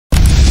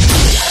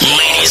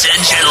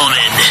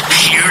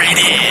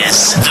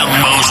the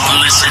most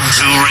listened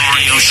to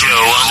radio show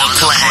on the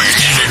planet.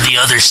 Even the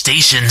other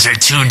stations are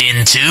tuned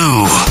in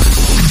too.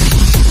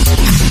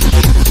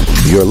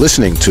 You're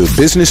listening to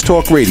Business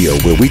Talk Radio,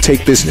 where we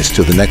take business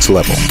to the next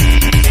level.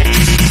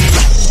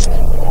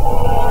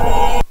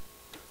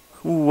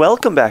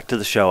 Welcome back to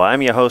the show.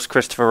 I'm your host,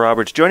 Christopher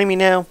Roberts. Joining me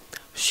now,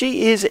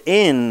 she is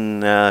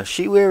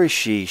where is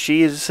she?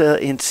 She is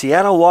in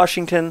Seattle,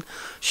 Washington.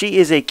 She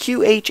is a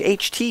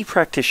QHHT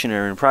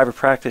practitioner in private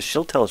practice.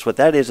 She'll tell us what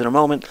that is in a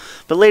moment.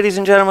 But ladies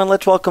and gentlemen,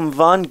 let's welcome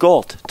Von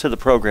Galt to the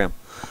program.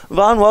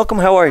 Von, welcome.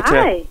 How are you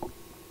today?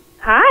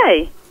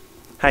 Hi.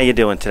 How you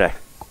doing today?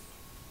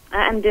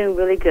 I'm doing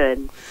really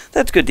good.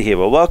 That's good to hear.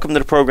 Well, welcome to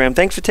the program.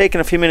 Thanks for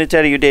taking a few minutes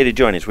out of your day to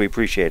join us. We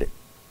appreciate it.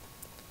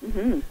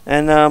 Mm-hmm.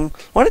 And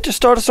why don't you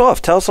start us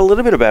off? Tell us a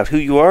little bit about who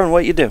you are and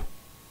what you do.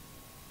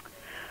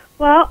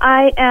 Well,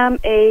 I am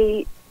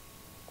a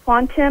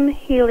Quantum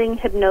Healing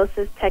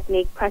Hypnosis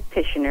Technique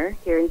practitioner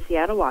here in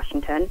Seattle,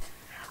 Washington.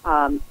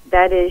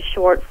 That is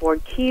short for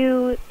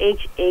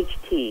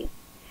QHHT.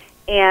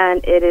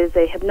 And it is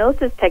a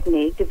hypnosis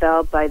technique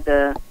developed by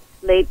the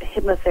late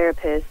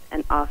hypnotherapist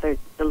and author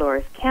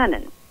Dolores.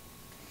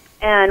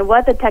 And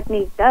what the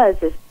technique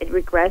does is it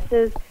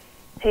regresses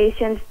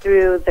patients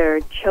through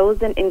their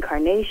chosen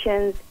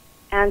incarnations,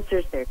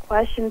 answers their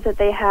questions that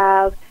they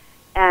have,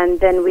 and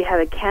then we have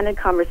a candid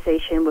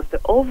conversation with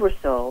the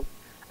oversoul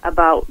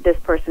about this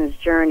person's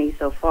journey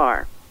so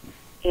far.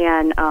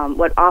 And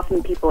what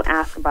often people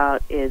ask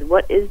about is,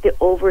 what is the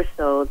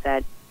oversoul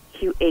that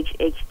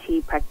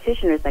QHHT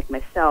practitioners like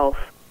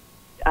myself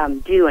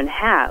do and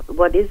have?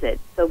 What is it?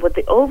 So what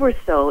the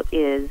oversoul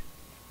is,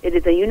 it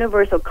is a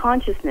universal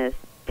consciousness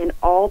in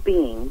all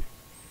beings.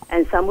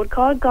 And some would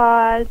call it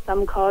God,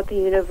 some call it the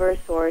universe,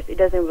 source. It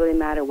doesn't really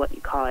matter what you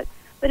call it.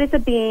 But it's a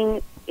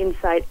being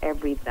inside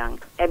everyone.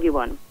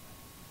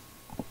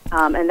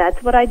 And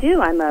that's what I do.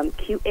 I'm a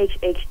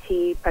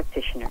QHHT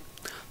practitioner.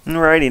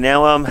 Alrighty.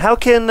 Now, how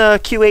can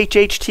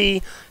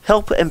QHHT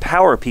help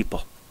empower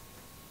people?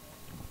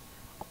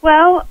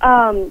 Well,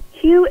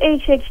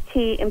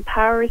 QHHT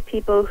empowers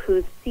people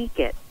who seek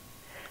it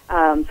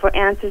for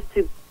answers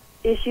to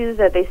issues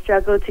that they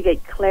struggle to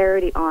get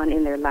clarity on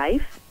in their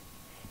life.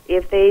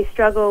 If they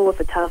struggle with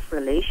a tough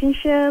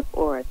relationship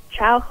or a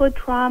childhood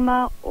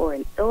trauma or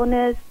an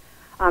illness,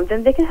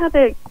 then they can have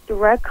a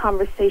direct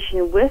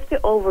conversation with the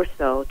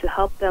oversoul to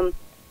help them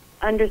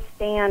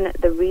understand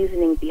the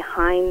reasoning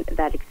behind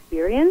that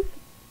experience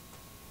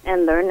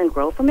and learn and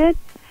grow from it.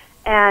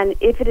 And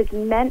if it is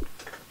meant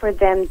for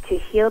them to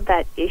heal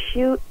that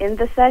issue in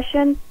the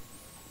session,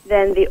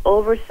 then the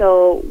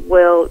oversoul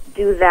will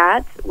do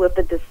that with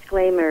the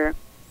disclaimer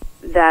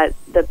that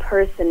the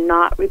person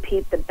not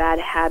repeat the bad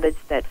habits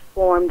that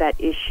formed that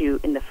issue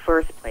in the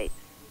first place,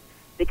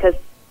 because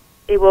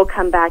it will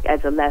come back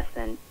as a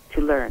lesson to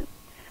learn.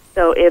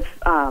 So if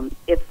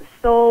the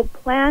soul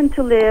planned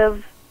to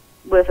live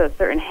with a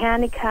certain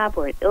handicap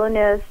or an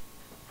illness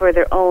for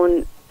their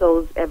own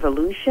soul's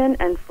evolution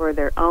and for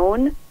their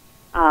own,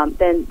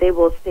 then they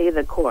will stay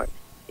the course.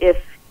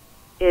 If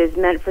it is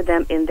meant for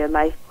them in their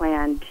life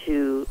plan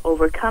to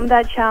overcome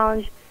that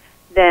challenge,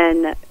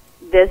 then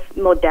this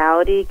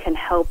modality can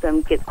help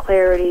them get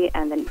clarity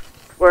and then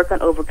work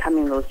on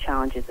overcoming those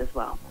challenges as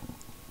well.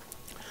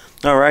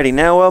 Alrighty.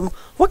 Now,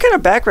 what kind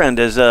of background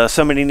does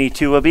somebody need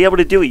to be able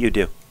to do what you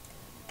do?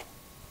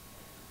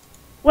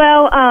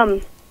 Well,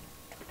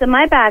 so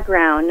my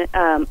background,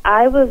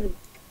 I was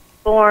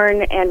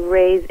born and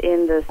raised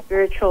in the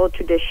spiritual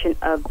tradition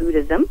of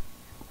Buddhism.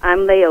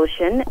 I'm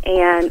Laotian,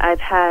 and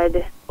I've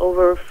had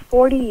over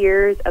 40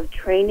 years of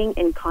training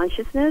in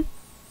consciousness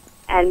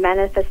and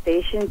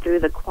manifestation through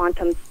the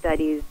quantum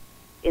studies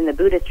in the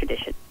Buddhist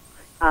tradition.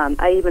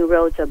 I even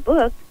wrote a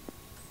book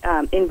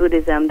in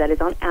Buddhism that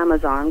is on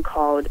Amazon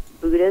called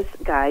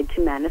Buddhist Guide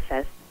to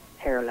Manifest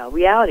Parallel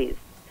Realities.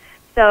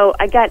 So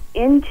I got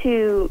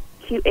into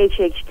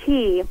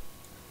QHHT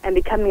and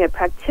becoming a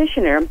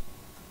practitioner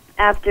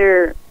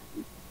after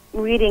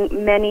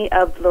reading many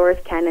of Dolores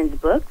Cannon's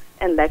books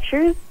and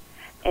lectures,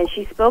 and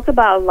she spoke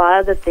about a lot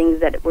of the things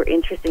that were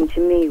interesting to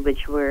me,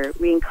 which were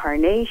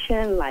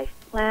reincarnation, life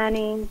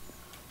planning,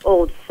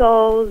 old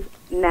souls,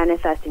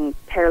 manifesting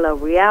parallel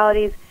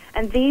realities,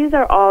 and these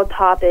are all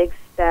topics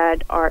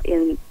that are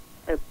in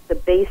the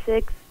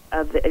basics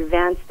of the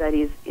advanced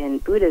studies in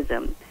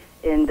Buddhism,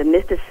 in the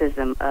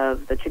mysticism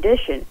of the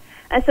tradition.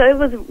 And so it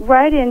was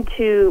right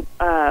into,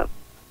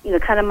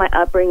 kind of my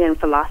upbringing and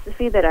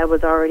philosophy that I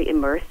was already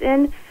immersed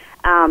in.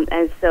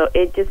 And so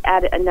it just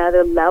added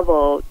another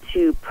level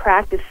to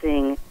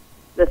practicing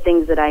the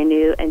things that I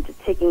knew and to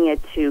taking it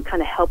to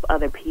kind of help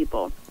other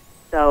people.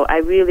 So I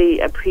really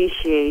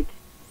appreciate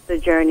the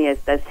journey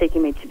that's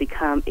taking me to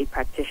become a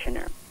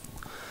practitioner.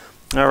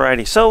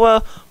 Alrighty.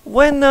 So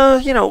when,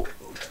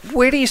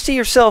 where do you see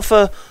yourself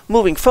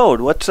moving forward?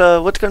 What's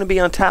going to be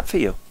on tap for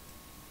you?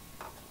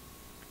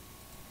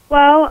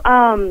 Well,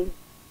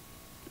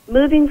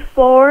 moving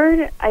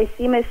forward, I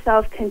see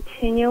myself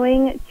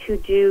continuing to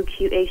do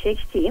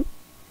QHHT.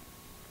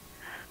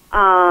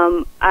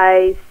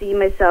 I see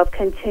myself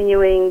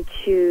continue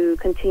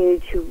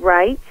to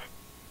write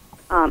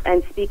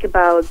and speak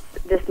about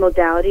this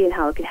modality and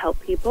how it can help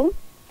people,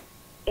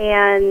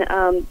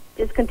 and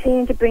just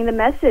continue to bring the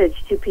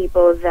message to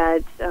people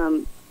that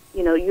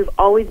you've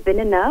always been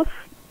enough.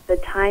 The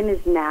time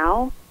is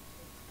now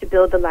to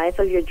build the life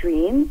of your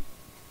dreams.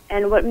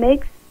 And what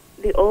makes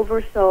the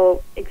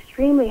Oversoul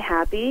extremely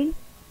happy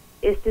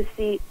is to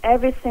see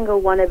every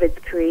single one of its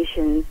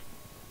creations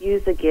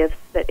use the gifts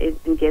that it's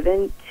been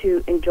given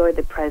to enjoy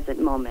the present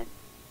moment.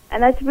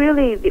 And that's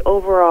really the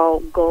overall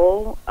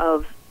goal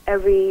of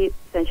every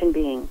sentient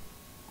being.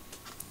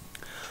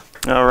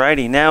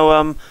 Alrighty.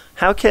 Now,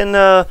 how can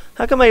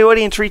my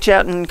audience reach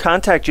out and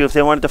contact you if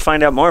they wanted to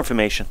find out more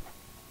information?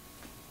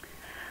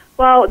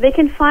 Well, they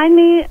can find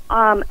me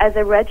as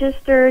a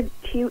registered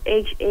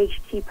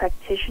QHHT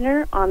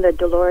practitioner on the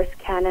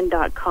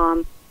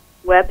DoloresCannon.com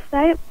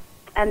website.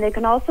 And they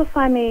can also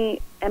find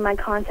me and my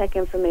contact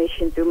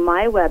information through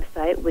my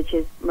website, which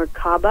is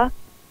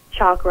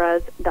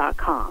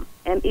merkabachakras.com.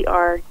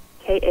 MERKABA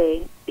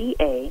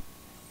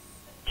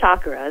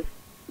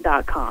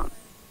chakras.com.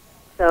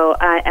 So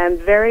I am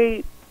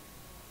very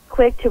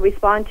quick to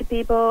respond to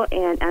people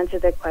and answer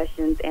their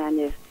questions. And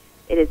if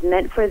it is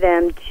meant for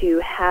them to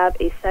have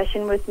a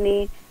session with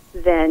me,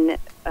 then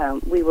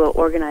we will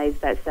organize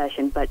that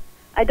session. But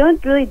I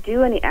don't really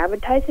do any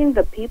advertising.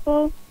 The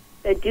people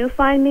that do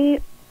find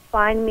me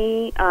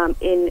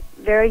in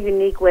very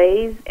unique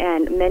ways,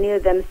 and many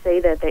of them say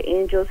that their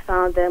angels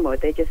found them, or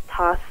they just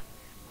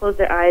close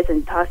their eyes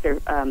and toss their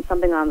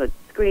something on the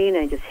screen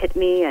and just hit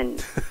me.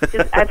 And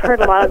I've heard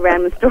a lot of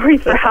random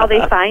stories for how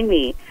they find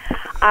me.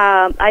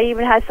 I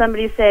even had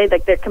somebody say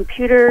like their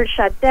computer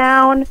shut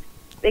down,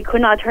 they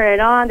could not turn it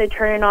on. They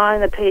turned it on,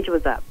 and the page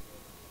was up.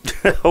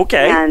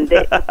 Okay. And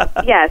they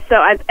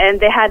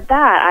had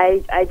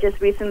that. I just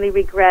recently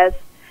regressed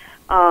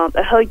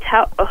a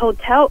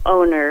hotel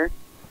owner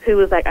who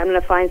was like, I'm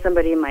going to find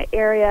somebody in my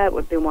area.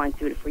 What they want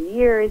to do it for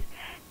years.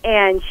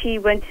 And she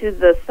went to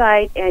the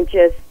site and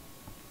just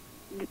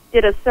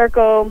did a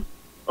circle,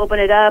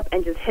 opened it up,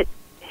 and just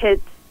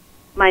hit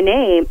my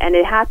name. And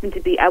it happened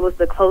to be I was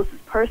the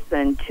closest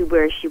person to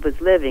where she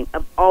was living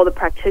of all the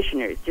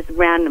practitioners, just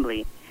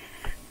randomly.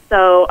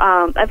 So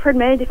I've heard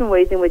many different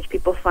ways in which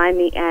people find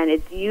me, and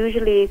it's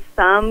usually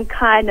some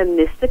kind of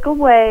mystical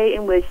way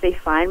in which they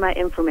find my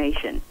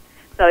information.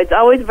 So it's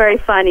always very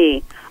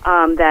funny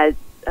that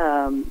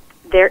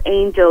their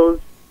angels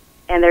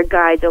and their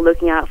guides are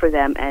looking out for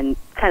them and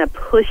kind of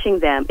pushing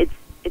them. It's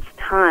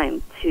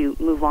time to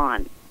move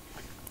on.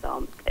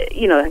 So,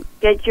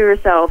 get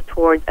yourself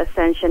towards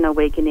ascension,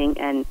 awakening,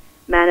 and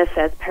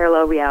manifest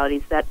parallel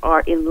realities that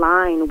are in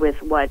line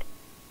with what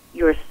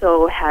your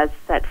soul has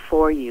set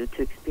for you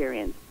to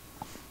experience.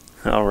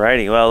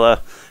 Alrighty. Well,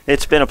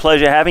 it's been a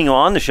pleasure having you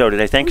on the show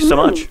today. Thank you so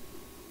much.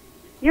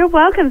 You're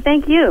welcome.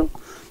 Thank you.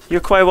 You're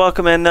quite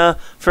welcome. And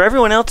for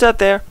everyone else out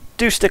there,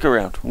 do stick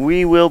around.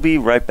 We will be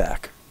right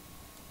back.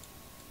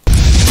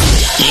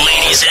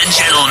 Ladies and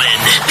gentlemen,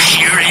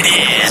 here it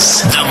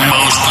is. The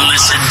most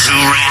listened to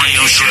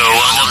radio show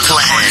on the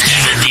planet.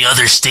 Even the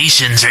other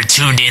stations are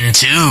tuned in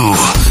too.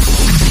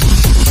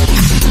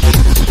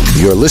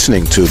 You're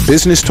listening to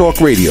Business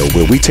Talk Radio,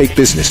 where we take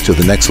business to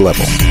the next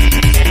level.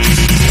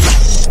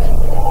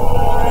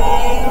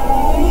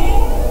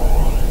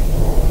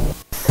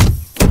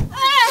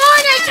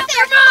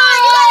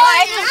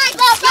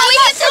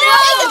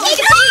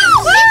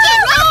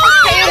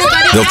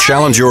 They'll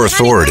challenge your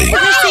authority.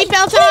 Put your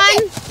seatbelt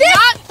on.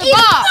 Not the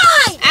boss.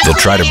 They'll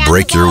try to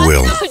break your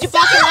will.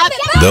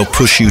 They'll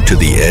push you to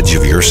the edge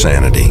of your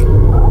sanity.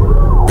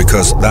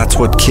 Because that's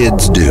what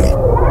kids do.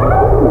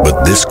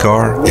 But this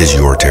car is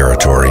your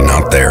territory,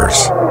 not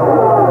theirs.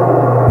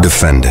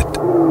 Defend it.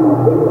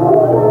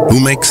 Who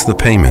makes the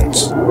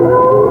payments?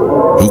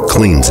 Who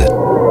cleans it?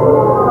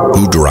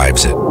 Who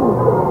drives it?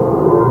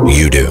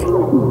 You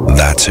do.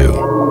 That's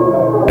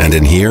who. And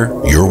in here,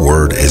 your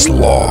word is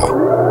law.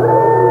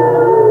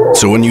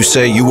 So when you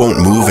say you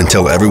won't move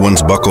until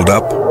everyone's buckled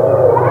up,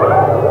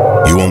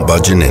 you won't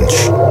budge an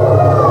inch.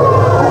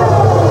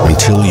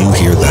 Until you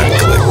hear that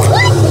click.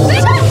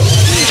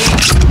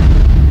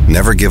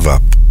 Never give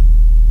up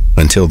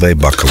until they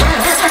buckle up.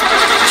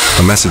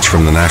 A message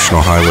from the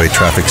National Highway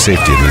Traffic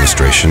Safety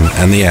Administration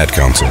and the Ad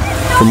Council.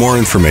 For more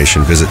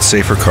information, visit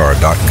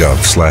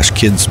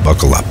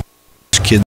safercar.gov/kidsbuckleup. Kids